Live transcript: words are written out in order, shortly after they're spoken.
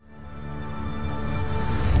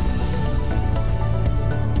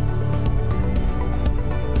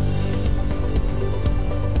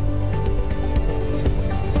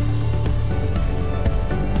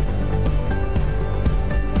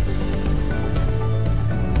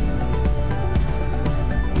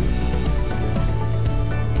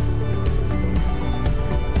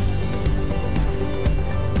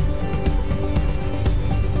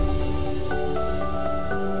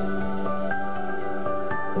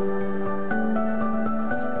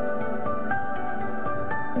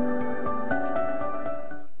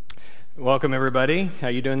Welcome, everybody. How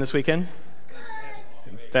you doing this weekend?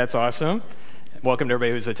 That's awesome. Welcome to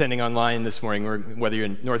everybody who's attending online this morning, whether you're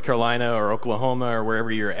in North Carolina or Oklahoma or wherever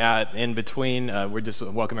you're at in between. We're just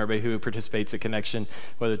welcome everybody who participates at Connection,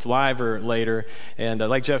 whether it's live or later. And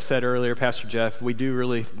like Jeff said earlier, Pastor Jeff, we do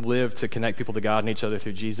really live to connect people to God and each other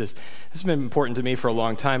through Jesus. This has been important to me for a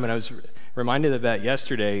long time, and I was reminded of that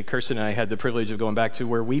yesterday. Kirsten and I had the privilege of going back to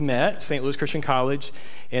where we met, St. Louis Christian College,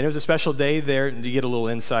 and it was a special day there to get a little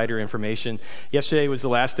insider information. Yesterday was the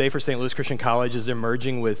last day for St. Louis Christian College as they're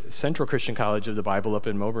merging with Central Christian College of the Bible up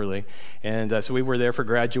in Moberly. And so we were there for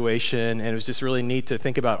graduation, and it was just really neat to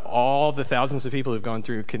think about all the thousands of people who've gone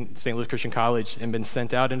through St. Louis Christian College and been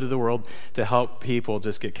sent out into the world to help people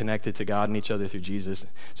just get connected to God and each other through Jesus.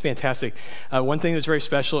 It's fantastic. One thing that's very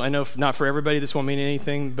special, I know not for everybody this won't mean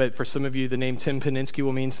anything, but for some of you, the name Tim Paninsky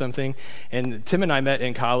will mean something. And Tim and I met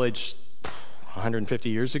in college 150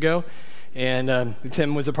 years ago. And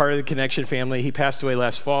Tim was a part of the Connection family. He passed away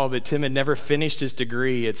last fall, but Tim had never finished his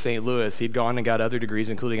degree at St. Louis. He'd gone and got other degrees,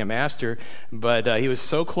 including a master, but he was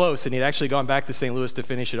so close, and he'd actually gone back to St. Louis to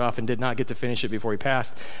finish it off and did not get to finish it before he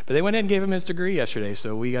passed. But they went in and gave him his degree yesterday,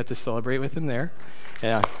 so we got to celebrate with him there.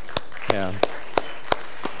 Yeah.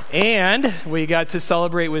 And we got to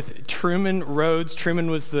celebrate with Truman Rhodes.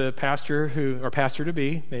 Truman was the pastor or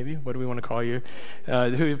pastor-to-be, maybe, what do we want to call you,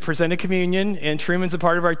 who presented communion, and Truman's a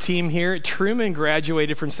part of our team here. Truman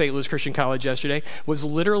graduated from St. Louis Christian College yesterday, was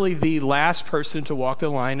literally the last person to walk the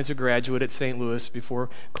line as a graduate at St. Louis before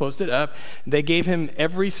closed it up. They gave him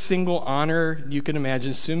every single honor you can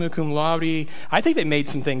imagine, summa cum laude. I think they made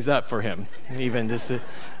some things up for him, even just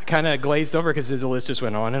kind of glazed over because the list just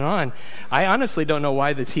went on and on. I honestly don't know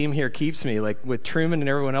why the team here keeps me. Like with Truman and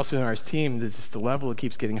everyone else on our team, just the level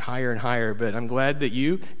keeps getting higher and higher. But I'm glad that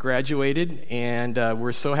you graduated, and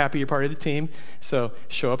we're so happy you're part of the team. So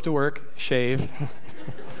show up to work, shave.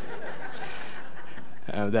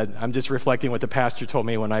 I'm just reflecting what the pastor told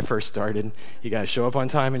me when I first started. You got to show up on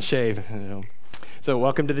time and shave. So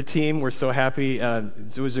welcome to the team. We're so happy.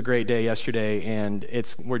 It was a great day yesterday, and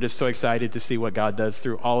we're just so excited to see what God does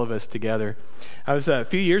through all of us together. I was a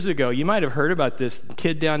few years ago, you might have heard about this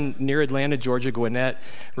kid down near Atlanta, Georgia, Gwinnett,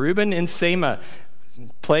 Ruben Nsema,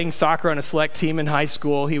 playing soccer on a select team in high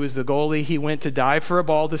school. He was the goalie. He went to dive for a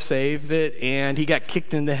ball to save it, and he got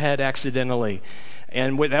kicked in the head accidentally.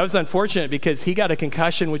 And that was unfortunate because he got a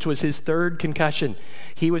concussion, which was his third concussion.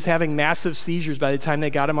 He was having massive seizures by the time they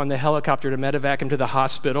got him on the helicopter to medevac him to the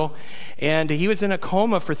hospital. And he was in a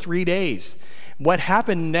coma for 3 days. What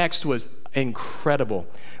happened next was incredible.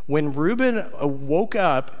 When Ruben woke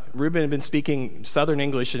up, Ruben had been speaking Southern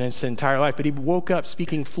English in his entire life, but he woke up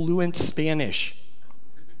speaking fluent Spanish.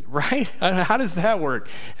 Right? How does that work?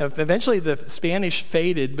 Eventually the Spanish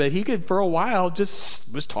faded, but he could, for a while,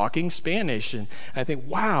 just was talking Spanish. And I think,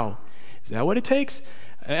 wow, is that what it takes?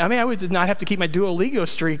 I mean, I would not have to keep my Duolingo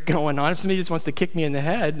streak going on. Somebody just wants to kick me in the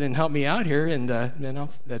head and help me out here, and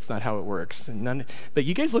that's not how it works. But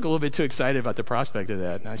you guys look a little bit too excited about the prospect of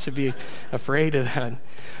that. I should be afraid of that.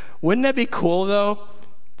 Wouldn't that be cool, though?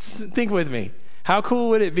 Think with me. How cool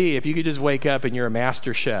would it be if you could just wake up and you're a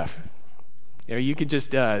master chef? Or you could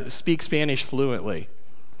just speak Spanish fluently.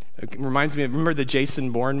 It reminds me, remember the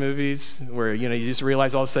Jason Bourne movies where, you just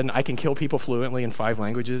realize all of a sudden I can kill people fluently in 5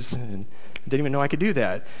 languages, and I didn't even know I could do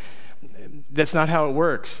that. That's not how it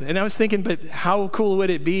works. And I was thinking, but how cool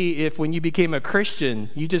would it be if when you became a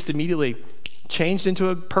Christian, you just immediately changed into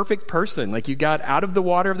a perfect person? Like you got out of the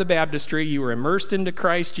water of the baptistry, you were immersed into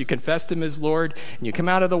Christ, you confessed him as Lord, and you come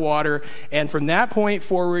out of the water, and from that point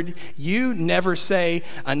forward, you never say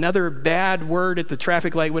another bad word at the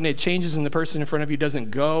traffic light when it changes and the person in front of you doesn't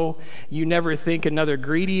go. You never think another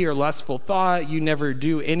greedy or lustful thought. You never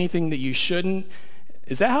do anything that you shouldn't.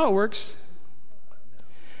 Is that how it works?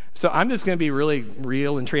 So I'm just going to be really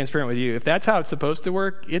real and transparent with you. If that's how it's supposed to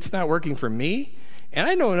work, it's not working for me. And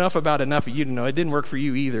I know enough of you to know it didn't work for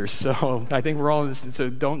you either. So I think we're all in this, so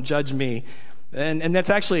don't judge me. And that's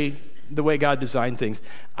actually the way God designed things.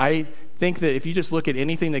 I think that if you just look at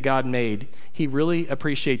anything that God made, he really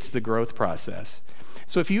appreciates the growth process.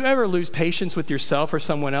 So if you ever lose patience with yourself or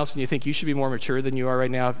someone else and you think you should be more mature than you are right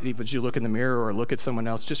now, as you look in the mirror or look at someone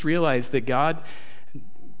else, just realize that God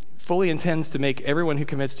fully intends to make everyone who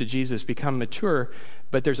commits to Jesus become mature,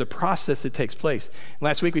 but there's a process that takes place.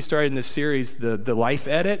 Last week we started in this series, the Life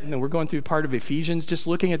Edit, and we're going through part of Ephesians, just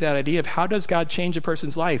looking at that idea of how does God change a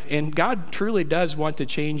person's life? And God truly does want to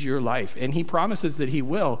change your life, and he promises that he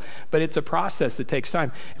will, but it's a process that takes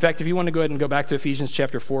time. In fact, if you want to go ahead and go back to Ephesians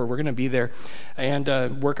chapter 4, we're going to be there and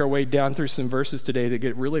work our way down through some verses today that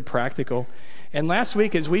get really practical. And last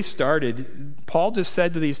week as we started, Paul just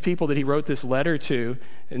said to these people that he wrote this letter to,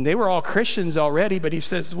 and they were all Christians already, but he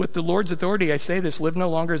says, with the Lord's authority, I say this, live no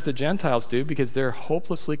longer as the Gentiles do, because they're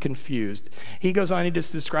hopelessly confused. He goes on, he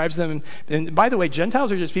just describes them. And by the way,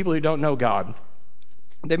 Gentiles are just people who don't know God.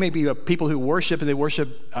 They may be people who worship, and they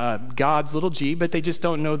worship God's little g, but they just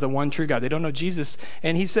don't know the one true God. They don't know Jesus.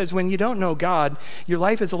 And he says, when you don't know God, your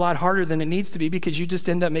life is a lot harder than it needs to be because you just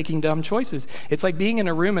end up making dumb choices. It's like being in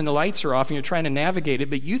a room and the lights are off and you're trying to navigate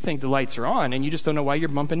it, but you think the lights are on and you just don't know why you're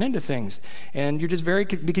bumping into things. And you're just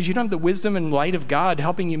because you don't have the wisdom and light of God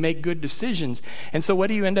helping you make good decisions. And so what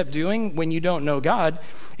do you end up doing when you don't know God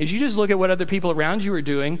is you just look at what other people around you are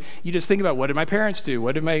doing. You just think about, what did my parents do?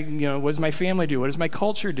 What does my family do? What does my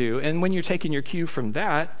culture do? And when you're taking your cue from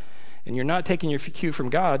that and you're not taking your cue from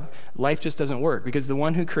God, life just doesn't work, because the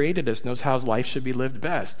one who created us knows how life should be lived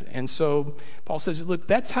best. And so Paul says, look,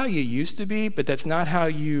 that's how you used to be, but that's not how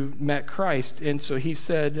you met Christ. And so he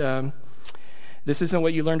said, this isn't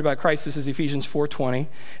what you learned about Christ. This is Ephesians 4:20.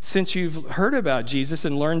 Since you've heard about Jesus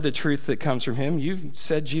and learned the truth that comes from him, you've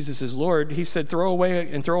said Jesus is Lord. He said, throw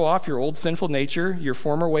away and throw off your old sinful nature, your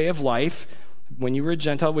former way of life, when you were a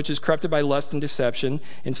Gentile, which is corrupted by lust and deception.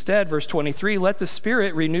 Instead, verse 23, let the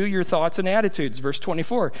Spirit renew your thoughts and attitudes. Verse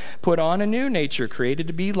 24, put on a new nature, created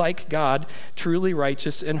to be like God, truly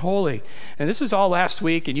righteous and holy. And this was all last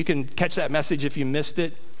week, and you can catch that message if you missed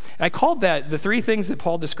it. I called that, the three things that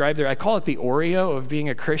Paul described there, I call it the Oreo of being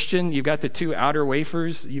a Christian. You've got the two outer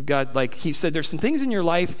wafers. You've got, like he said, there's some things in your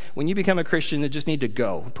life when you become a Christian that just need to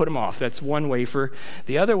go. Put them off. That's one wafer.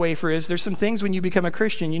 The other wafer is there's some things when you become a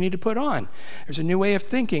Christian you need to put on. There's a new way of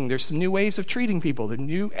thinking. There's some new ways of treating people. There's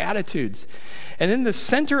new attitudes. And then the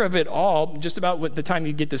center of it all, just about the time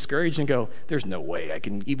you get discouraged and go, there's no way I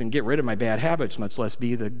can even get rid of my bad habits, much less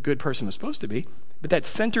be the good person I'm supposed to be. But that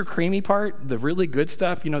center creamy part, the really good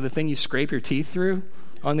stuff, the thing you scrape your teeth through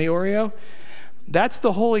on the Oreo, that's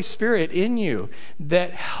the Holy Spirit in you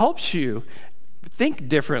that helps you think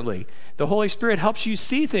differently. The Holy Spirit helps you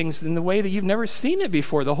see things in the way that you've never seen it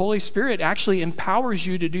before. The Holy Spirit actually empowers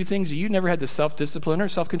you to do things that you never had the self-discipline or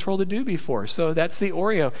self-control to do before. So that's the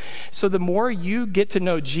Oreo. So the more you get to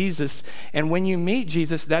know Jesus, and when you meet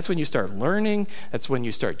Jesus, that's when you start learning, that's when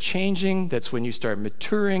you start changing, that's when you start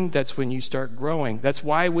maturing, that's when you start growing. That's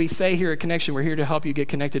why we say here at Connection, we're here to help you get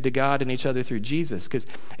connected to God and each other through Jesus. Because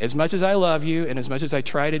as much as I love you and as much as I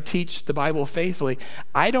try to teach the Bible faithfully,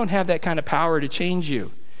 I don't have that kind of power to change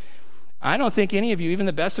you. I don't think any of you, even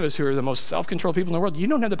the best of us who are the most self-controlled people in the world, you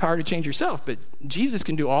don't have the power to change yourself, but Jesus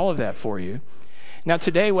can do all of that for you. Now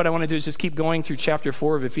today, what I want to do is just keep going through chapter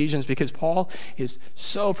 4 of Ephesians, because Paul is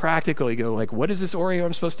so practical. You go like, what is this Oreo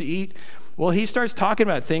I'm supposed to eat? Well, he starts talking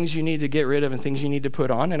about things you need to get rid of and things you need to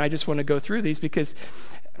put on, and I just want to go through these because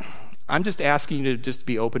I'm just asking you to just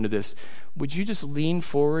be open to this. Would you just lean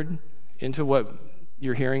forward into what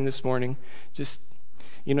you're hearing this morning? Just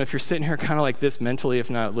if you're sitting here kind of like this mentally,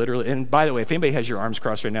 if not literally, and by the way, if anybody has your arms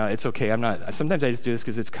crossed right now, it's okay. Sometimes I just do this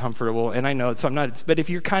because it's comfortable, and I know, so I'm not, but if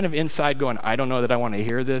you're kind of inside going, I don't know that I want to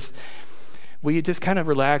hear this, will you just kind of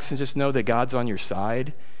relax and just know that God's on your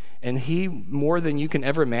side, and he, more than you can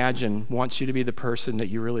ever imagine, wants you to be the person that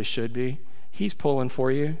you really should be. He's pulling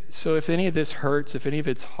for you. So if any of this hurts, if any of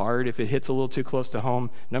it's hard, if it hits a little too close to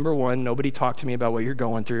home, number one, nobody talk to me about what you're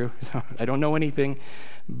going through. I don't know anything,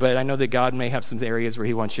 but I know that God may have some areas where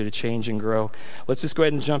he wants you to change and grow. Let's just go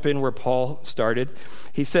ahead and jump in where Paul started.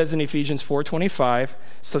 He says in Ephesians 4:25,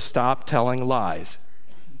 so stop telling lies.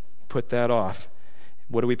 Put that off.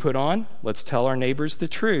 What do we put on? Let's tell our neighbors the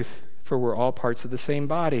truth, for we're all parts of the same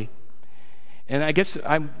body. And I guess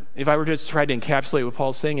if I were to just try to encapsulate what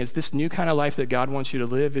Paul's saying is this new kind of life that God wants you to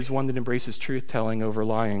live is one that embraces truth-telling over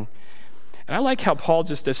lying. And I like how Paul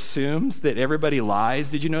just assumes that everybody lies.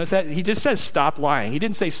 Did you notice that? He just says stop lying. He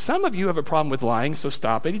didn't say some of you have a problem with lying, so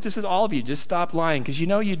stop it. He just says all of you, just stop lying, because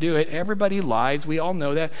you do it. Everybody lies. We all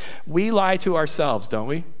know that. We lie to ourselves, don't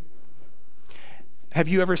we? Have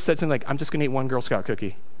you ever said something like, I'm just going to eat one Girl Scout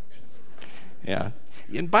cookie? Yeah.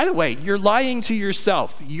 And by the way, you're lying to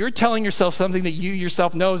yourself. You're telling yourself something that you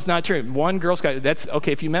yourself know is not true. One Girl Scout, that's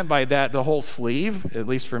okay. If you meant by that the whole sleeve, at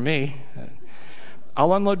least for me,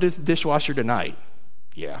 I'll unload this dishwasher tonight.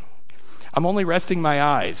 Yeah. I'm only resting my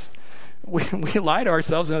eyes. We lie to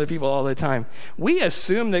ourselves and other people all the time. We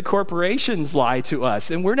assume that corporations lie to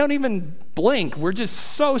us, and we don't even blink. We're just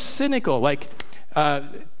so cynical. Like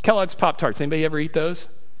Kellogg's Pop-Tarts. Anybody ever eat those?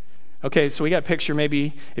 Okay, so we got a picture.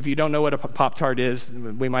 Maybe if you don't know what a Pop-Tart is,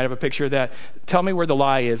 we might have a picture of that. Tell me where the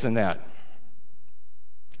lie is in that.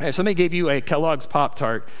 If somebody gave you a Kellogg's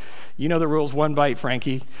Pop-Tart, you know the rules, one bite,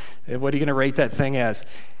 Frankie. What are you going to rate that thing as?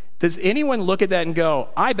 Does anyone look at that and go,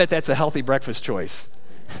 I bet that's a healthy breakfast choice?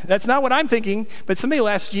 That's not what I'm thinking, but somebody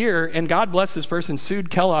last year, and God bless this person, sued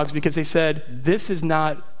Kellogg's because they said, this is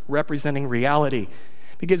not representing reality.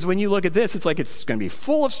 Because when you look at this, it's like it's going to be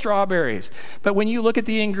full of strawberries. But when you look at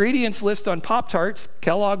the ingredients list on Pop-Tarts,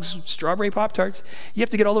 Kellogg's strawberry Pop-Tarts, you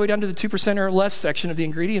have to get all the way down to the 2% or less section of the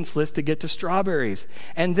ingredients list to get to strawberries.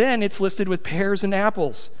 And then it's listed with pears and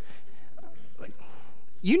apples.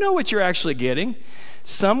 You know what you're actually getting.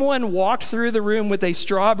 Someone walked through the room with a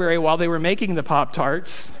strawberry while they were making the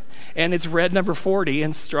Pop-Tarts, and it's red number 40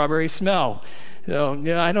 and strawberry smell. So,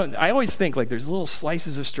 I always think like there's little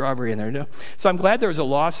slices of strawberry in there. No. So I'm glad there was a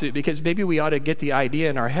lawsuit, because maybe we ought to get the idea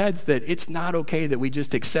in our heads that it's not okay that we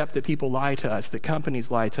just accept that people lie to us, that companies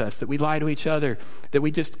lie to us, that we lie to each other, that we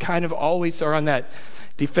just kind of always are on that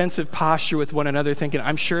defensive posture with one another, thinking,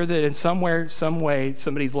 I'm sure that in somewhere, some way,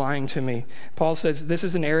 somebody's lying to me. Paul says this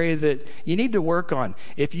is an area that you need to work on.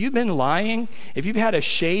 If you've been lying, if you've had a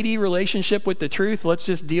shady relationship with the truth, let's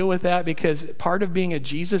just deal with that, because part of being a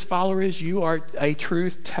Jesus follower is you are a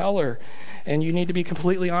truth teller, and you need to be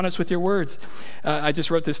completely honest with your words. I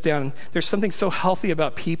just wrote this down. There's something so healthy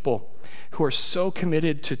about people who are so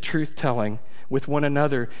committed to truth telling with one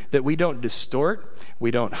another that we don't distort, we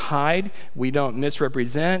don't hide, we don't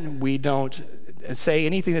misrepresent, we don't say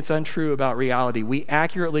anything that's untrue about reality. We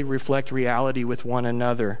accurately reflect reality with one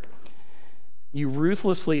another. You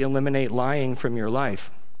ruthlessly eliminate lying from your life.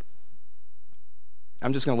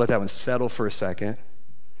 I'm just going to let that one settle for a second.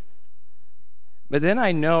 But then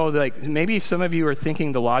I know that like, maybe some of you are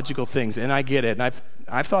thinking the logical things, and I get it. And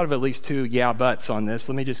I've thought of at least 2 yeah buts on this.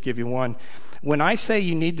 Let me just give you one. When I say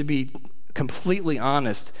you need to be completely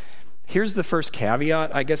honest, here's the first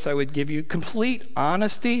caveat I guess I would give you. Complete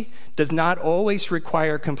honesty does not always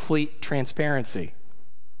require complete transparency.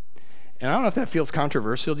 And I don't know if that feels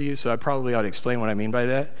controversial to you, so I probably ought to explain what I mean by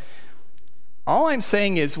that. All I'm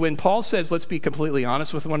saying is when Paul says let's be completely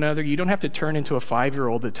honest with one another, you don't have to turn into a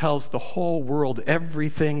 5-year-old that tells the whole world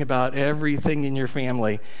everything about everything in your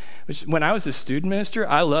family. When I was a student minister,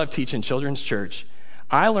 I loved teaching children's church.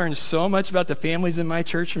 I learned so much about the families in my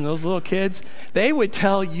church from those little kids. They would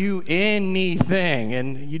tell you anything,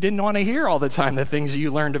 and you didn't want to hear all the time the things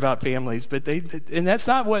you learned about families. And that's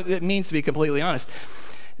not what it means to be completely honest.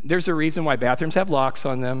 There's a reason why bathrooms have locks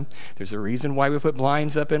on them. There's a reason why we put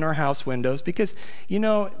blinds up in our house windows, because,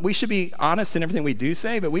 we should be honest in everything we do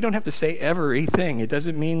say, but we don't have to say everything. It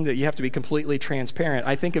doesn't mean that you have to be completely transparent.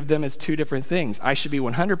 I think of them as 2 different things. I should be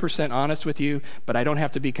 100% honest with you, but I don't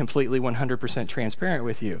have to be completely 100% transparent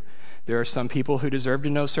with you. There are some people who deserve to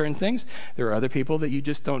know certain things. There are other people that you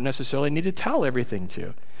just don't necessarily need to tell everything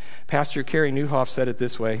to. Pastor Kerry Newhoff said it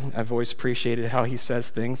this way. I've always appreciated how he says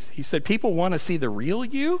things. He said, people want to see the real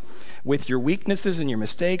you with your weaknesses and your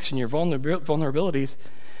mistakes and your vulnerabilities,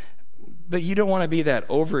 but you don't want to be that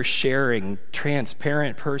oversharing,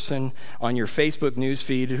 transparent person on your Facebook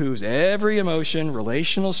newsfeed whose every emotion,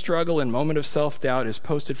 relational struggle, and moment of self-doubt is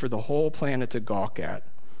posted for the whole planet to gawk at.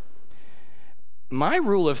 My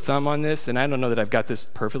rule of thumb on this, and I don't know that I've got this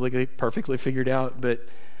perfectly figured out, but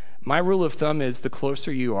my rule of thumb is the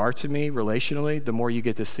closer you are to me relationally, the more you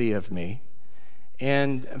get to see of me.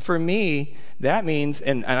 And for me, that means,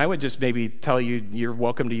 and I would just maybe tell you, you're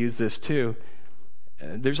welcome to use this too.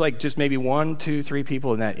 There's like just maybe 1, 2, 3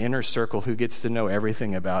 people in that inner circle who gets to know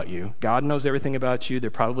everything about you. God knows everything about you.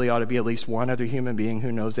 There probably ought to be at least one other human being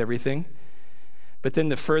who knows everything. But then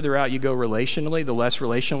the further out you go relationally, the less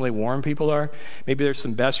relationally warm people are. Maybe there's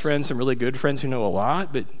some best friends, some really good friends who know a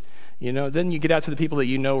lot, but then you get out to the people that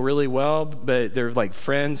you know really well, but they're like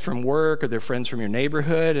friends from work or they're friends from your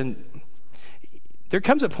neighborhood. And there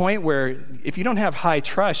comes a point where if you don't have high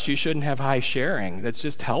trust, you shouldn't have high sharing. That's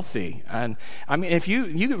just healthy. And I mean, if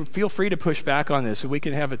you can feel free to push back on this, and we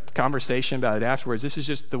can have a conversation about it afterwards. This is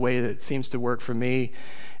just the way that it seems to work for me.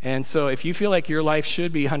 And so if you feel like your life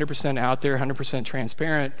should be 100% out there, 100%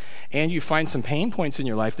 transparent, and you find some pain points in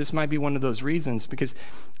your life, this might be one of those reasons, because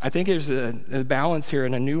I think there's a balance here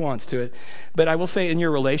and a nuance to it. But I will say in your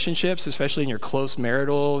relationships, especially in your close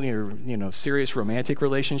marital, your serious romantic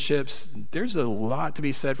relationships, there's a lot to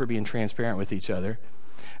be said for being transparent with each other.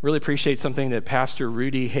 Really appreciate something that Pastor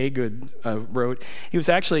Rudy Haygood wrote.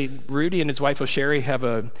 Rudy and his wife O'Sherry have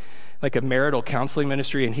a marital counseling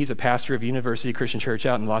ministry, and he's a pastor of University Christian Church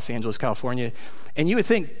out in Los Angeles, California. And you would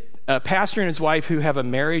think a pastor and his wife who have a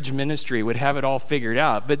marriage ministry would have it all figured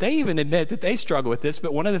out, but they even admit that they struggle with this.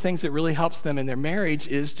 But one of the things that really helps them in their marriage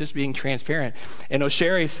is just being transparent. And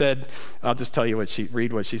O'Sherry said, I'll just tell you what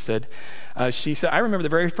she said. She said, I remember the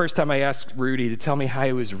very first time I asked Rudy to tell me how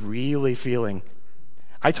he was really feeling.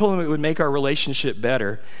 I told him it would make our relationship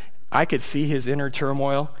better. I could see his inner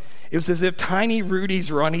turmoil. It was as if tiny Rudies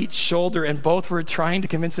were on each shoulder and both were trying to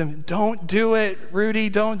convince him, don't do it, Rudy,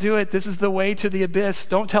 don't do it. This is the way to the abyss.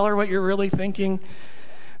 Don't tell her what you're really thinking.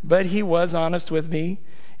 But he was honest with me.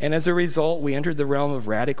 And as a result, we entered the realm of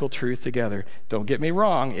radical truth together. Don't get me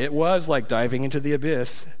wrong. It was like diving into the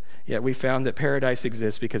abyss. Yet we found that paradise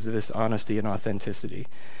exists because of this honesty and authenticity.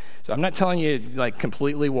 So I'm not telling you like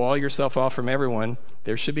completely wall yourself off from everyone.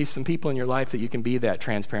 There should be some people in your life that you can be that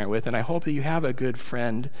transparent with. And I hope that you have a good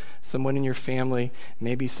friend, someone in your family,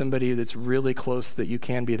 maybe somebody that's really close that you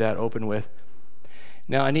can be that open with.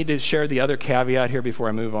 Now, I need to share the other caveat here before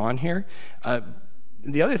I move on here.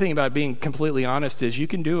 The other thing about being completely honest is you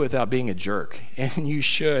can do it without being a jerk, and you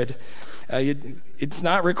should. It's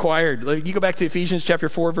not required. You go back to Ephesians chapter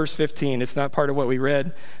 4, verse 15. It's not part of what we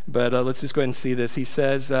read, but let's just go ahead and see this. He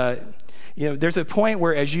says, there's a point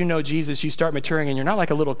where as you know Jesus, you start maturing and you're not like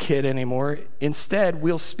a little kid anymore. Instead,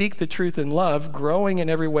 we'll speak the truth in love, growing in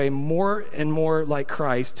every way more and more like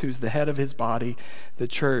Christ, who's the head of his body, the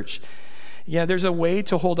church. Yeah, there's a way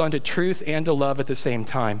to hold on to truth and to love at the same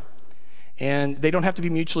time. And they don't have to be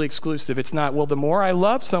mutually exclusive. It's not, well, the more I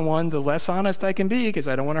love someone, the less honest I can be because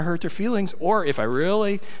I don't want to hurt their feelings. Or if I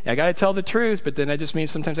got to tell the truth, but then that just means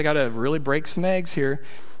sometimes I got to really break some eggs here.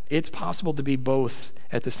 It's possible to be both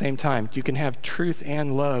at the same time. You can have truth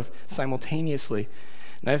and love simultaneously.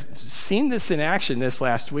 And I've seen this in action this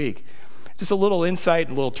last week. Just a little insight,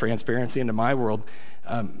 a little transparency into my world.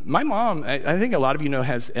 My mom, I think a lot of you know,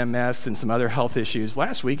 has MS and some other health issues.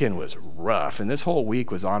 Last weekend was rough, and this whole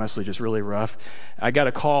week was honestly just really rough. I got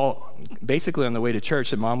a call basically on the way to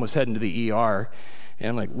church that mom was heading to the ER, and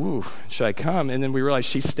I'm like, woo, should I come? And then we realized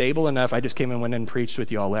she's stable enough. I just came and went and preached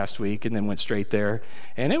with you all last week and then went straight there,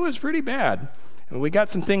 and it was pretty bad. We got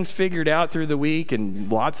some things figured out through the week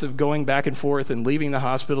and lots of going back and forth and leaving the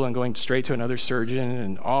hospital and going straight to another surgeon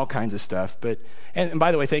and all kinds of stuff. And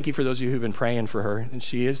by the way, thank you for those of you who've been praying for her. And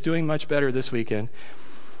she is doing much better this weekend.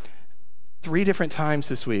 3 different times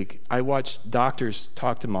this week, I watched doctors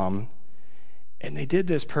talk to mom, and they did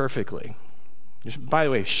this perfectly. By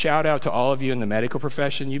the way, shout out to all of you in the medical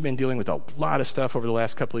profession. You've been dealing with a lot of stuff over the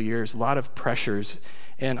last couple of years, a lot of pressures.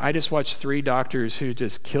 And I just watched 3 doctors who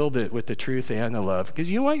just killed it with the truth and the love. Because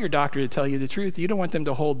you want your doctor to tell you the truth. You don't want them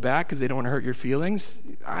to hold back because they don't want to hurt your feelings.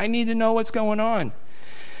 I need to know what's going on.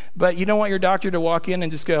 But you don't want your doctor to walk in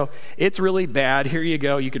and just go, it's really bad, here you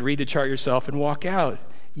go. You could read the chart yourself and walk out.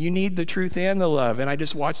 You need the truth and the love. And I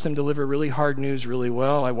just watched them deliver really hard news really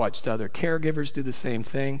well. I watched other caregivers do the same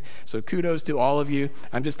thing. So kudos to all of you.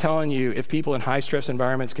 I'm just telling you, if people in high-stress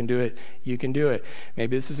environments can do it, you can do it.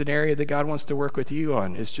 Maybe this is an area that God wants to work with you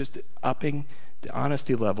on. It's just upping the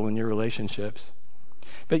honesty level in your relationships.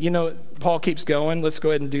 But Paul keeps going. Let's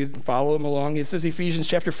go ahead and follow him along. It says Ephesians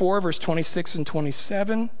chapter 4, verse 26 and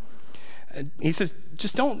 27. He says,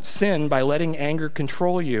 just don't sin by letting anger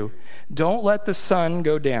control you. Don't let the sun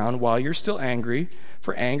go down while you're still angry,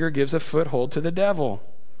 for anger gives a foothold to the devil.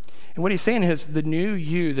 And what he's saying is the new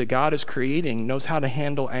you that God is creating knows how to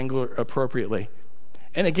handle anger appropriately.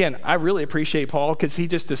 And again, I really appreciate Paul because he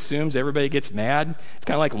just assumes everybody gets mad. It's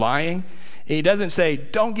kind of like lying. And he doesn't say,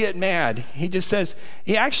 don't get mad. He just says,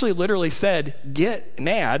 he actually literally said, get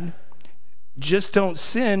mad, just don't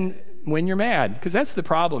sin when you're mad. Because that's the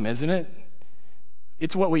problem, isn't it?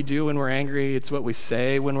 It's what we do when we're angry. It's what we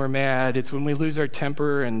say when we're mad. It's when we lose our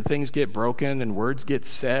temper and things get broken and words get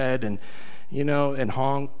said and, and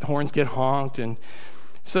horns get honked. And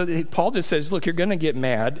so Paul just says, look, you're going to get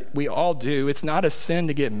mad. We all do. It's not a sin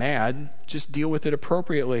to get mad. Just deal with it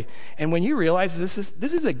appropriately. And when you realize this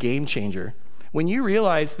is a game changer. When you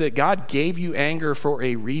realize that God gave you anger for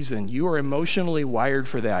a reason, you are emotionally wired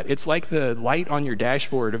for that. It's like the light on your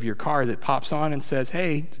dashboard of your car that pops on and says,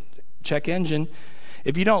 hey, check engine.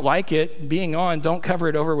 If you don't like it being on, don't cover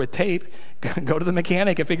it over with tape. Go to the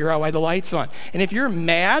mechanic and figure out why the light's on. And if you're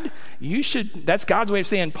mad, that's God's way of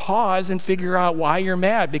saying pause and figure out why you're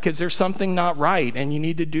mad, because there's something not right and you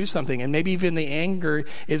need to do something. And maybe even the anger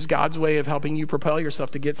is God's way of helping you propel yourself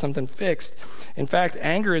to get something fixed. In fact,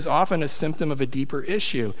 anger is often a symptom of a deeper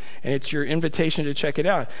issue, and it's your invitation to check it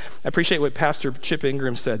out. I appreciate what Pastor Chip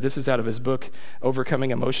Ingram said. This is out of his book, Overcoming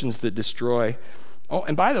Emotions That Destroy. Oh,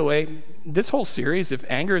 and by the way, this whole series, if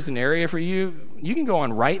anger is an area for you, you can go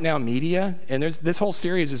on Right Now Media, and this whole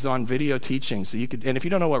series is on video teaching. So and if you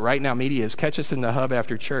don't know what Right Now Media is, catch us in the hub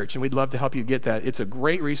after church, and we'd love to help you get that. It's a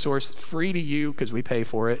great resource, free to you because we pay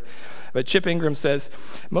for it. But Chip Ingram says,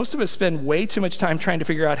 most of us spend way too much time trying to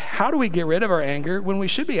figure out how do we get rid of our anger when we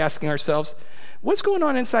should be asking ourselves, what's going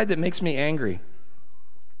on inside that makes me angry?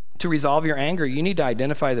 To resolve your anger, you need to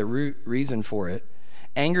identify the root reason for it.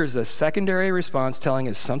 Anger is a secondary response telling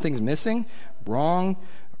us something's missing, wrong,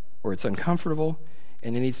 or it's uncomfortable,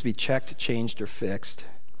 and it needs to be checked, changed, or fixed.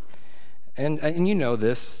 And you know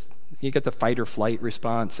this. You get the fight or flight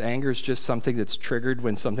response. Anger is just something that's triggered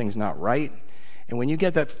when something's not right. And when you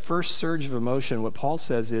get that first surge of emotion, what Paul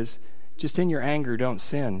says is, just in your anger, don't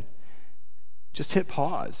sin. Just hit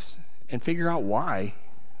pause and figure out why.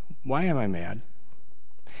 Why am I mad?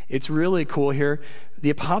 It's really cool here. The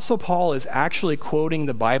Apostle Paul is actually quoting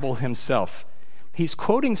the Bible himself. He's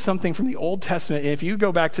quoting something from the Old Testament. And if you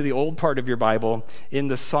go back to the old part of your Bible, in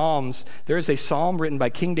the Psalms, there is a psalm written by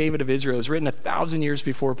King David of Israel. It was written 1,000 years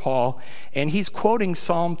before Paul. And he's quoting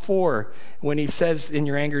Psalm 4 when he says, in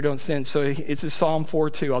your anger, don't sin. So it's a Psalm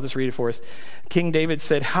 4:2. I'll just read it for us. King David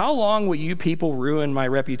said, how long will you people ruin my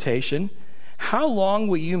reputation? How long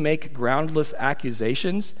will you make groundless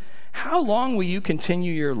accusations? How long will you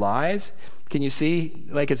continue your lies? Can you see,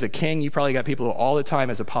 like as a king, you probably got people all the time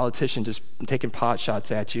as a politician just taking pot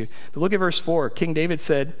shots at you. But look at verse 4. King David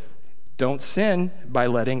said, don't sin by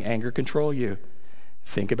letting anger control you.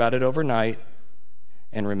 Think about it overnight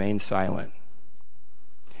and remain silent.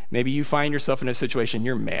 Maybe you find yourself in a situation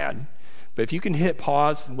you're mad. But if you can hit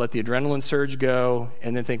pause, let the adrenaline surge go,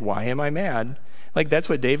 and then think, why am I mad? Like that's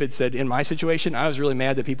what David said. In my situation, I was really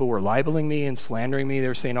mad that people were libeling me and slandering me. They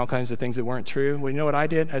were saying all kinds of things that weren't true. Well, you know what I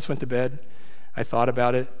did? I just went to bed. I thought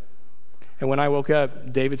about it. And when I woke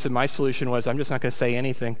up, David said, my solution was, I'm just not going to say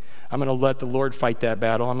anything. I'm going to let the Lord fight that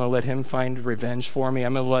battle. I'm going to let him find revenge for me.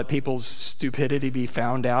 I'm going to let people's stupidity be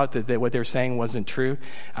found out, that what they're saying wasn't true.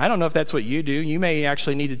 I don't know if that's what you do. You may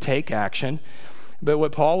actually need to take action. But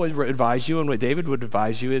what Paul would advise you and what David would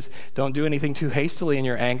advise you is don't do anything too hastily in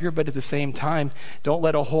your anger, but at the same time, don't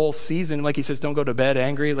let a whole season, like he says, don't go to bed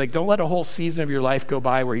angry. Like don't let a whole season of your life go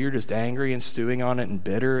by where you're just angry and stewing on it and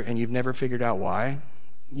bitter and you've never figured out why.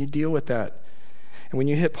 You deal with that. And when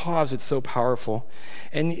you hit pause, it's so powerful.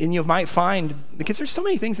 And you might find, because there's so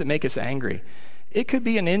many things that make us angry. It could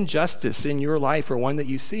be an injustice in your life or one that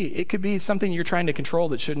you see. It could be something you're trying to control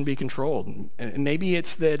that shouldn't be controlled. Maybe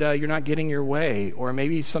it's that you're not getting your way, or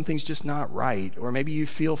maybe something's just not right, or maybe you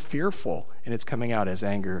feel fearful and it's coming out as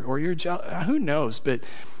anger, or you're who knows? But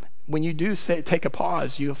when you do take a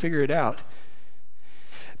pause, you'll figure it out.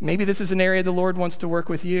 Maybe this is an area the Lord wants to work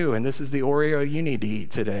with you, and this is the Oreo you need to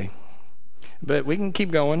eat today. But we can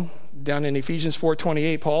keep going. Down in Ephesians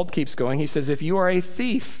 4:28, Paul keeps going. He says, if you are a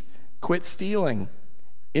thief, quit stealing.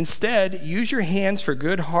 Instead, use your hands for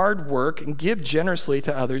good, hard work and give generously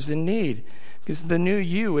to others in need. Because the new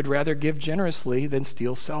you would rather give generously than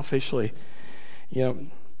steal selfishly. You know,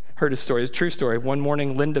 heard a story, it's a true story. One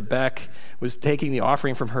morning, Linda Beck was taking the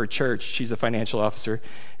offering from her church. She's a financial officer,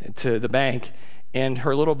 to the bank. And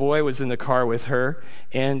her little boy was in the car with her.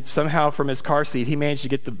 And somehow from his car seat, he managed to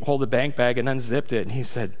get hold of the bank bag and unzipped it. And he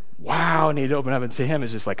said, wow, and he'd open up, and to him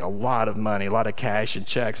it's just like a lot of money, a lot of cash and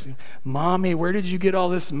checks. Mommy, where did you get all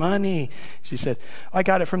this money? She said, I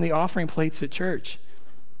got it from the offering plates at church.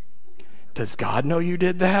 Does God know you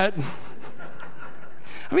did that?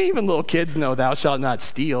 I mean, even little kids know thou shalt not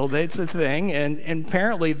steal. It's a thing. And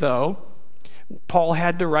apparently, though, Paul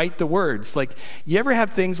had to write the words. Like, you ever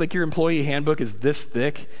have things like your employee handbook is this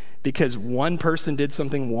thick because one person did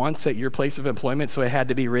something once at your place of employment, so it had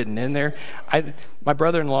to be written in there? My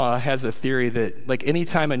brother-in-law has a theory that, like,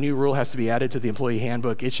 anytime a new rule has to be added to the employee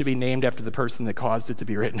handbook, it should be named after the person that caused it to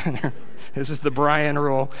be written in there. This is the Brian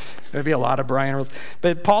rule. There'd be a lot of Brian rules.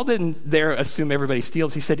 But Paul didn't there assume everybody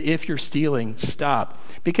steals. He said, if you're stealing, stop.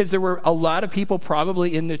 Because there were a lot of people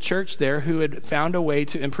probably in the church there who had found a way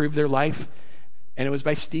to improve their life, and it was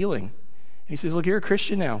by stealing. He says, look, you're a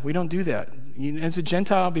Christian now. We don't do that. As a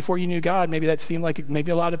Gentile, before you knew God, maybe that seemed like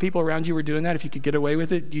maybe a lot of people around you were doing that. If you could get away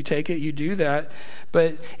with it, you take it, you do that.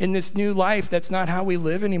 But in this new life, that's not how we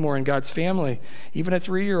live anymore in God's family. Even a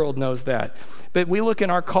 3-year-old knows that. But we look in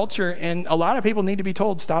our culture, and a lot of people need to be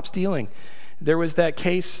told, stop stealing. There was that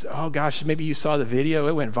case, oh gosh, maybe you saw the video.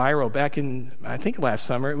 It went viral back in, I think last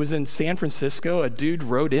summer. It was in San Francisco. A dude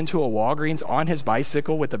rode into a Walgreens on his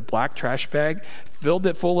bicycle with a black trash bag, filled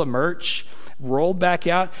it full of merch, rolled back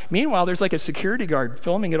out. Meanwhile, there's like a security guard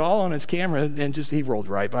filming it all on his camera, and just he rolled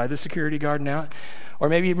right by the security guard and out. Or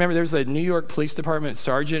maybe you remember there was a New York Police Department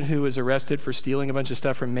sergeant who was arrested for stealing a bunch of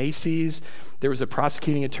stuff from Macy's. There was a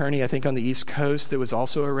prosecuting attorney, I think on the East Coast, that was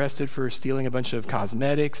also arrested for stealing a bunch of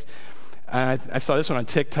cosmetics. I saw this one on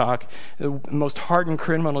TikTok. The most hardened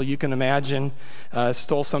criminal you can imagine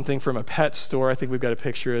stole something from a pet store. I think we've got a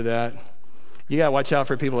picture of that. You got to watch out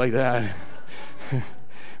for people like that.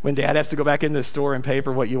 When dad has to go back in the store and pay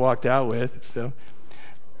for what you walked out with. So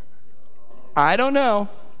I don't know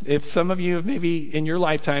if some of you have maybe in your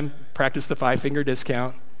lifetime practiced the 5-finger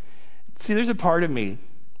discount. See, there's a part of me,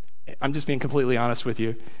 I'm just being completely honest with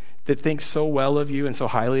you, that thinks so well of you and so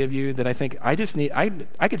highly of you that I think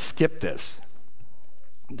I could skip this.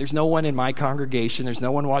 There's no one in my congregation, there's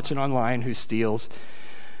no one watching online who steals.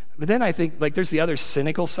 But then I think there's the other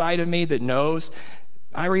cynical side of me that knows.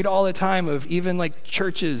 I read all the time of even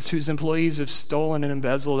churches whose employees have stolen and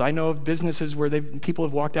embezzled. I know of businesses where people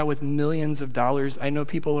have walked out with millions of dollars. I know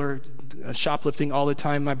people are shoplifting all the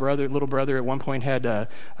time. My little brother at one point had a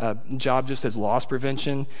job just as loss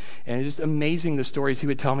prevention. And it's just amazing the stories he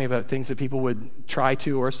would tell me about things that people would try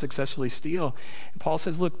to or successfully steal. And Paul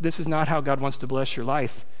says, look, this is not how God wants to bless your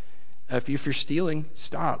life. If you're stealing,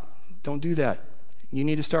 stop. Don't do that. You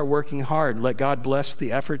need to start working hard. Let God bless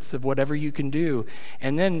the efforts of whatever you can do.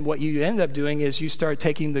 And then what you end up doing is you start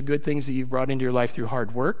taking the good things that you've brought into your life through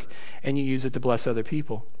hard work and you use it to bless other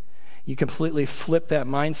people. You completely flip that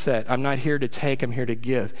mindset. I'm not here to take, I'm here to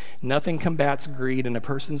give. Nothing combats greed in a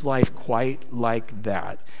person's life quite like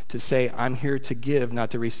that. To say, I'm here to give, not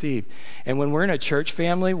to receive. And when we're in a church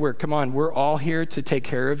family, we're all here to take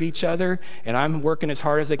care of each other, and I'm working as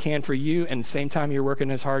hard as I can for you, and at the same time you're working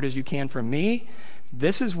as hard as you can for me.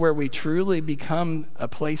 This is where we truly become a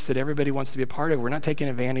place that everybody wants to be a part of. We're not taking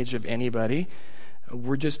advantage of anybody.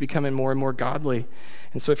 We're just becoming more and more godly.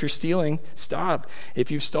 And so if you're stealing, stop. If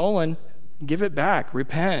you've stolen, give it back.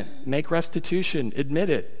 Repent. Make restitution. Admit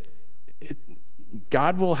it.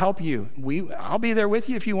 God will help you. I'll be there with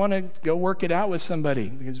you if you want to go work it out with somebody,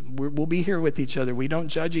 because we'll be here with each other. We don't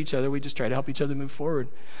judge each other. We just try to help each other move forward.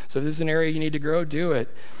 So if this is an area you need to grow, do it.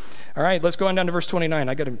 All right, let's go on down to verse 29.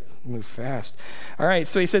 I got to move fast. All right,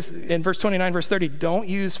 so he says in verse 29, verse 30, don't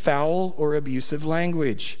use foul or abusive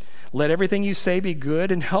language. Let everything you say be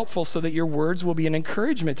good and helpful so that your words will be an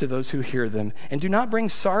encouragement to those who hear them. And do not bring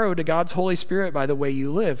sorrow to God's Holy Spirit by the way you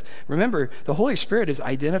live. Remember, the Holy Spirit has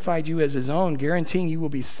identified you as his own, guaranteeing you will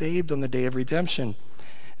be saved on the day of redemption.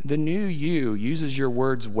 The new you uses your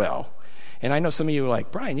words well. And I know some of you are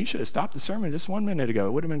like, Brian, you should have stopped the sermon just 1 minute ago.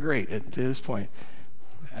 It would have been great to this point.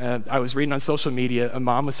 I was reading on social media, a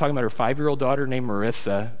mom was talking about her 5-year-old daughter named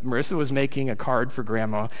Marissa. Marissa was making a card for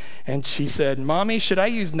Grandma, and she said, Mommy, should I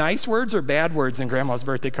use nice words or bad words in Grandma's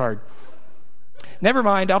birthday card? Never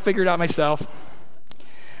mind, I'll figure it out myself.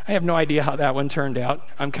 I have no idea how that one turned out.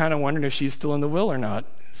 I'm kind of wondering if she's still in the will or not.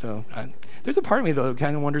 So there's a part of me, though, that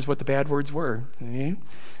kind of wonders what the bad words were.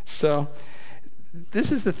 So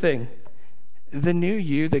this is the thing. The new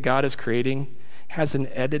you that God is creating has an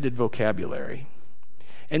edited vocabulary.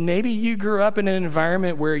 And maybe you grew up in an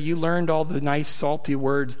environment where you learned all the nice, salty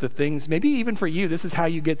words, the things, maybe even for you, this is how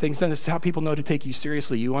you get things done. This is how people know to take you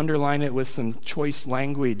seriously. You underline it with some choice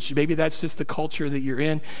language. Maybe that's just the culture that you're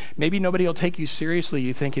in. Maybe nobody will take you seriously,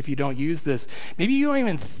 you think, if you don't use this. Maybe you don't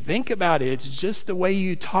even think about it. It's just the way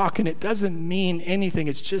you talk, and it doesn't mean anything.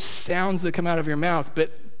 It's just sounds that come out of your mouth.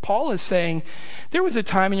 But Paul is saying there was a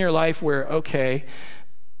time in your life where, okay,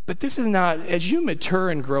 but this is not, as you mature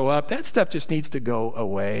and grow up, that stuff just needs to go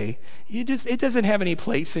away. It doesn't have any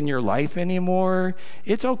place in your life anymore.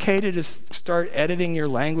 It's okay to just start editing your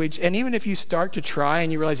language. And even if you start to try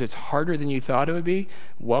and you realize it's harder than you thought it would be,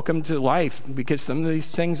 welcome to life, because some of these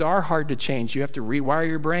things are hard to change. You have to rewire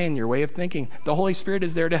your brain, your way of thinking. The Holy Spirit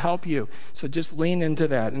is there to help you. So just lean into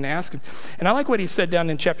that and ask him. And I like what he said down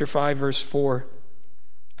in chapter 5, verse 4.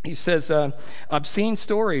 He says, obscene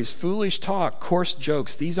stories, foolish talk, coarse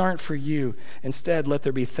jokes, these aren't for you. Instead, let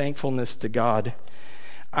there be thankfulness to God.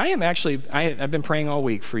 I've been praying all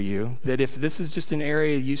week for you, that if this is just an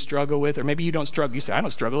area you struggle with, or maybe you don't struggle, you say, I don't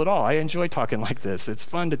struggle at all. I enjoy talking like this. It's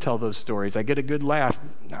fun to tell those stories. I get a good laugh.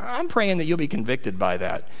 I'm praying that you'll be convicted by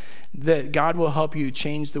that God will help you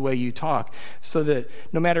change the way you talk, so that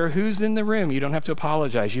no matter who's in the room, you don't have to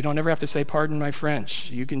apologize. You don't ever have to say, pardon my French.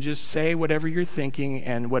 You can just say whatever you're thinking,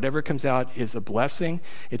 and whatever comes out is a blessing,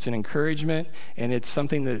 it's an encouragement, and it's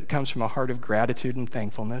something that comes from a heart of gratitude and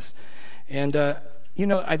thankfulness. And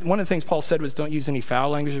one of the things Paul said was don't use any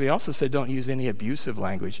foul language, but he also said don't use any abusive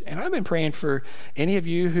language. And I've been praying for any of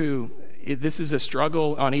you who this is a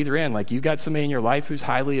struggle on either end. Like you've got somebody in your life who's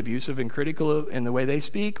highly abusive and critical in the way they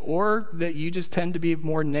speak, or that you just tend to be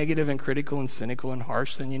more negative and critical and cynical and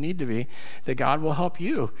harsh than you need to be, that God will help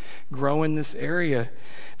you grow in this area.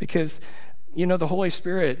 Because, the Holy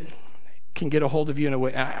Spirit can get a hold of you in a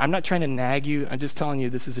way. I'm not trying to nag you. I'm just telling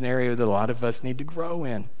you this is an area that a lot of us need to grow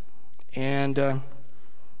in. And,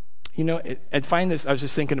 and find this, I was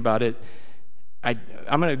just thinking about it.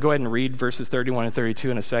 I'm going to go ahead and read verses 31 and 32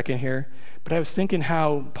 in a second here, but I was thinking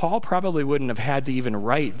how Paul probably wouldn't have had to even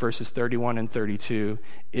write verses 31 and 32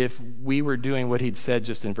 if we were doing what he'd said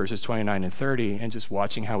just in verses 29 and 30 and just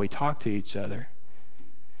watching how we talk to each other.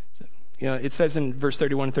 It says in verse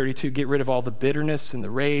 31 and 32, get rid of all the bitterness and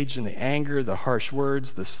the rage and the anger, the harsh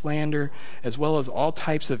words, the slander, as well as all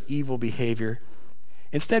types of evil behavior.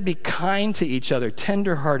 Instead, be kind to each other,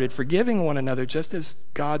 tenderhearted, forgiving one another, just as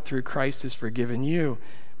God through Christ has forgiven you.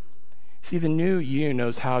 See, the new you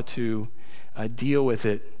knows how to deal with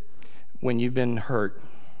it when you've been hurt.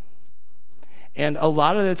 And a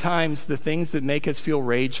lot of the times, the things that make us feel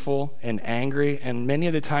rageful and angry, and many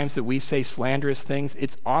of the times that we say slanderous things,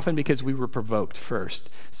 it's often because we were provoked first.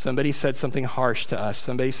 Somebody said something harsh to us.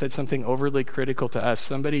 Somebody said something overly critical to us.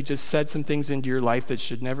 Somebody just said some things into your life that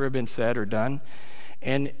should never have been said or done.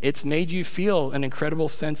 And it's made you feel an incredible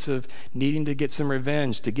sense of needing to get some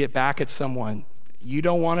revenge, to get back at someone. You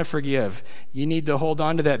don't want to forgive. You need to hold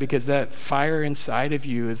on to that because that fire inside of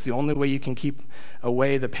you is the only way you can keep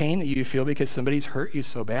away the pain that you feel because somebody's hurt you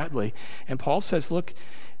so badly. And Paul says, look,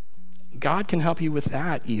 God can help you with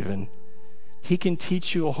that even. He can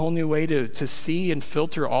teach you a whole new way to see and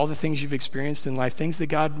filter all the things you've experienced in life, things that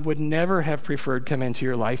God would never have preferred come into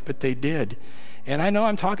your life, but they did. And I know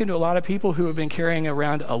I'm talking to a lot of people who have been carrying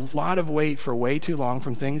around a lot of weight for way too long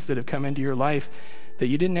from things that have come into your life that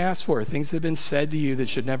you didn't ask for, things that have been said to you that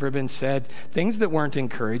should never have been said, things that weren't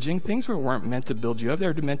encouraging, things that weren't meant to build you up. They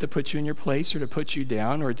were meant to put you in your place or to put you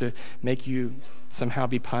down or to make you somehow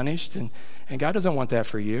be punished. And God doesn't want that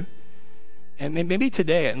for you. And maybe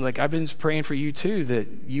today, and like I've been praying for you too, that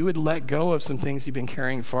you would let go of some things you've been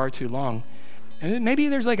carrying far too long. And maybe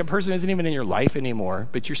there's like a person who isn't even in your life anymore,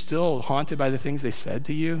 but you're still haunted by the things they said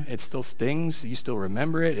to you. It still stings. You still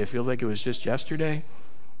remember it. It feels like it was just yesterday.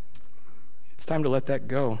 It's time to let that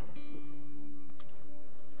go.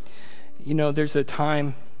 There's a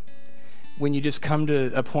time when you just come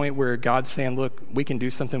to a point where God's saying, look, we can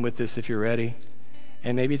do something with this if you're ready.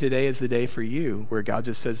 And maybe today is the day for you where God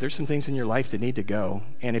just says, there's some things in your life that need to go.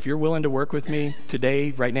 And if you're willing to work with me,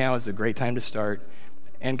 today, right now is a great time to start.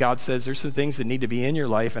 And God says, there's some things that need to be in your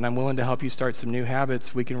life, and I'm willing to help you start some new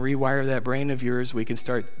habits. We can rewire that brain of yours. We can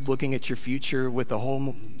start looking at your future with a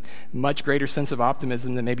whole much greater sense of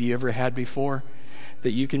optimism than maybe you ever had before.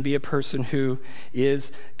 That you can be a person who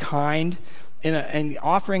is kind and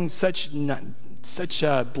offering such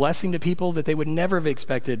blessing to people that they would never have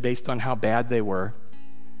expected based on how bad they were.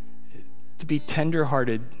 To be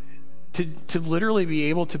tenderhearted, to literally be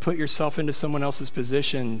able to put yourself into someone else's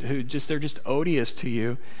position who they're just odious to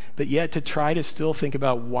you, but yet to try to still think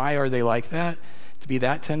about why are they like that, to be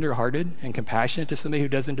that tenderhearted and compassionate to somebody who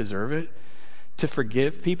doesn't deserve it, to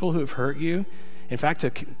forgive people who have hurt you, in fact,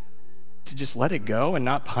 to just let it go and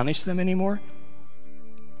not punish them anymore.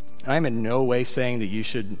 I'm in no way saying that you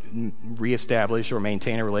should reestablish or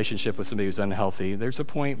maintain a relationship with somebody who's unhealthy. There's a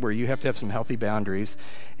point where you have to have some healthy boundaries,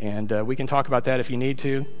 and we can talk about that if you need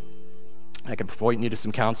to. I can point you to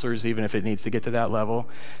some counselors, even if it needs to get to that level.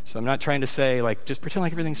 So I'm not trying to say, just pretend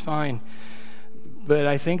like everything's fine. But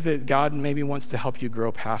I think that God maybe wants to help you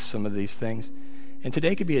grow past some of these things. And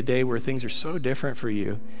today could be a day where things are so different for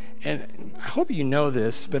you. And I hope you know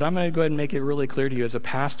this, but I'm going to go ahead and make it really clear to you. As a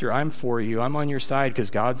pastor, I'm for you. I'm on your side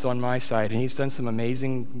because God's on my side. And he's done some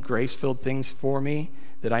amazing grace-filled things for me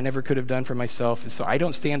that I never could have done for myself. So I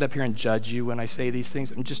don't stand up here and judge you when I say these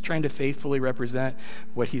things. I'm just trying to faithfully represent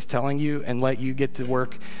what he's telling you and let you get to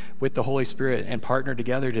work with the Holy Spirit and partner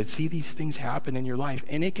together to see these things happen in your life.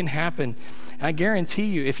 And it can happen. And I guarantee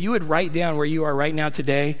you, if you would write down where you are right now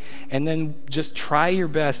today and then just try your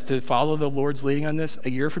best to follow the Lord's leading on this,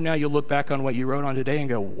 a year from now, you'll look back on what you wrote on today and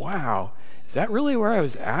go, wow, is that really where I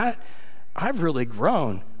was at? I've really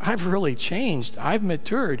grown. I've really changed. I've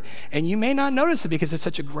matured. And you may not notice it because it's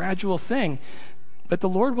such a gradual thing, but the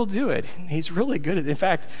Lord will do it. He's really good at it. In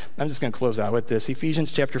fact, I'm just going to close out with this.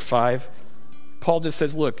 Ephesians chapter 5, Paul just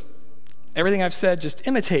says, look, everything I've said, just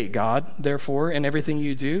imitate God, therefore, in everything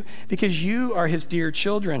you do, because you are his dear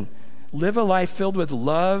children. Live a life filled with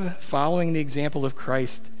love, following the example of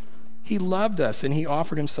Christ. He loved us, and he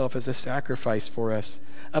offered himself as a sacrifice for us,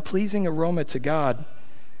 a pleasing aroma to God.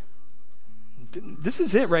 This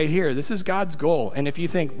is it right here. This is God's goal. And if you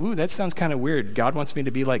think, ooh, that sounds kind of weird, God wants me to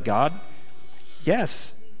be like God.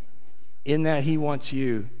 Yes, in that he wants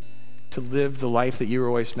you to live the life that you were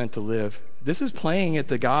always meant to live. This is playing at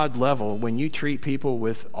the God level when you treat people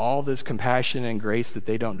with all this compassion and grace that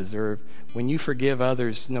they don't deserve, when you forgive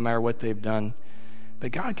others no matter what they've done.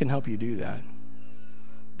 But God can help you do that.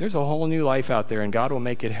 There's a whole new life out there, and God will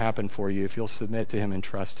make it happen for you if you'll submit to him and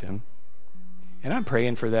trust him. And I'm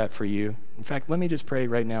praying for that for you. In fact, let me just pray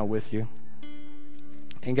right now with you.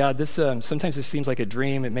 And God, this sometimes it seems like a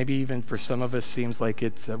dream. It maybe even for some of us seems like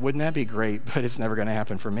it's, wouldn't that be great? But it's never going to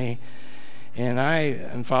happen for me.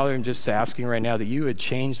 And Father, I'm just asking right now that you would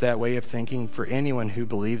change that way of thinking for anyone who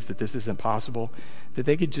believes that this isn't possible, that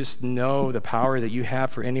they could just know the power that you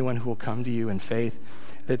have for anyone who will come to you in faith,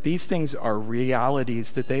 that these things are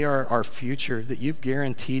realities, that they are our future, that you've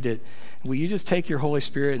guaranteed it. Will you just take your Holy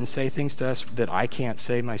Spirit and say things to us that I can't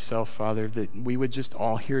say myself, Father, that we would just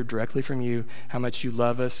all hear directly from you how much you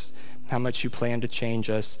love us, how much you plan to change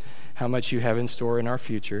us, how much you have in store in our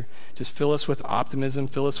future. Just fill us with optimism,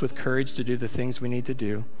 fill us with courage to do the things we need to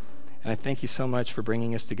do. And I thank you so much for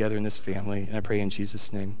bringing us together in this family. And I pray in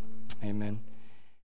Jesus' name, amen.